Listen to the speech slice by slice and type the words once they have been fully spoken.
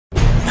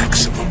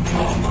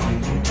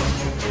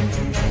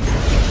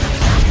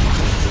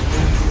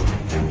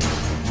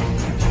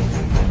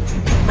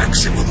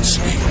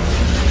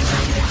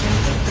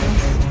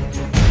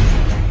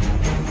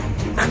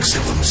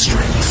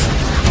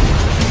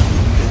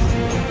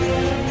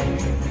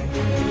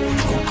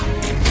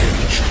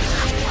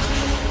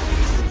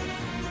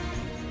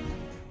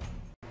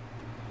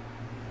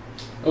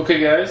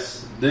Okay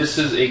guys, this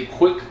is a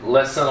quick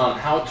lesson on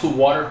how to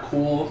water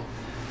cool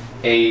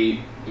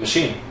a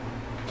machine.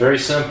 Very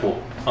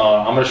simple.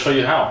 I'm going to show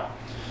you how.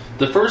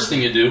 The first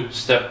thing you do,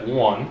 step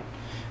one,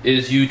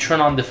 is you turn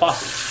on the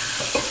faucet.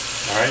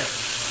 Alright?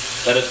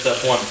 That is step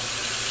one.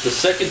 The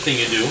second thing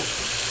you do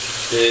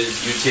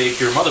is you take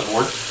your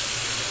motherboard,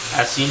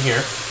 as seen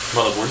here,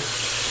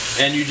 motherboard,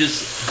 and you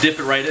just dip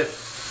it right in.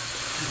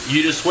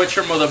 You just wet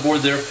your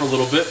motherboard there for a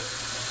little bit,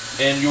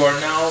 and you are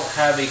now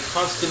have a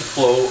constant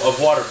flow of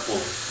water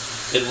cooling.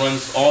 It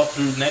runs all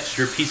through next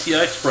your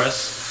PCI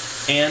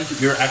Express and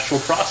your actual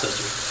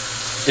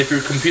processor. If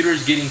your computer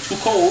is getting too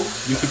cold,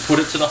 you could put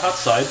it to the hot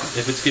side.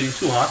 If it's getting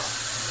too hot,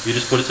 you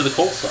just put it to the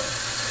cold side.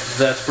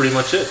 That's pretty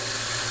much it.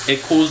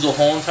 It cools the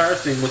whole entire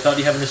thing without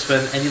you having to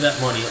spend any of that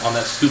money on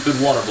that stupid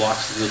water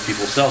blocks that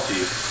people sell to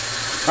you.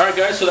 Alright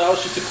guys, so that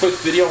was just a quick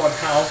video on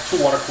how to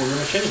water cool your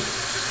machine.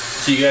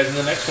 See you guys in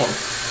the next one.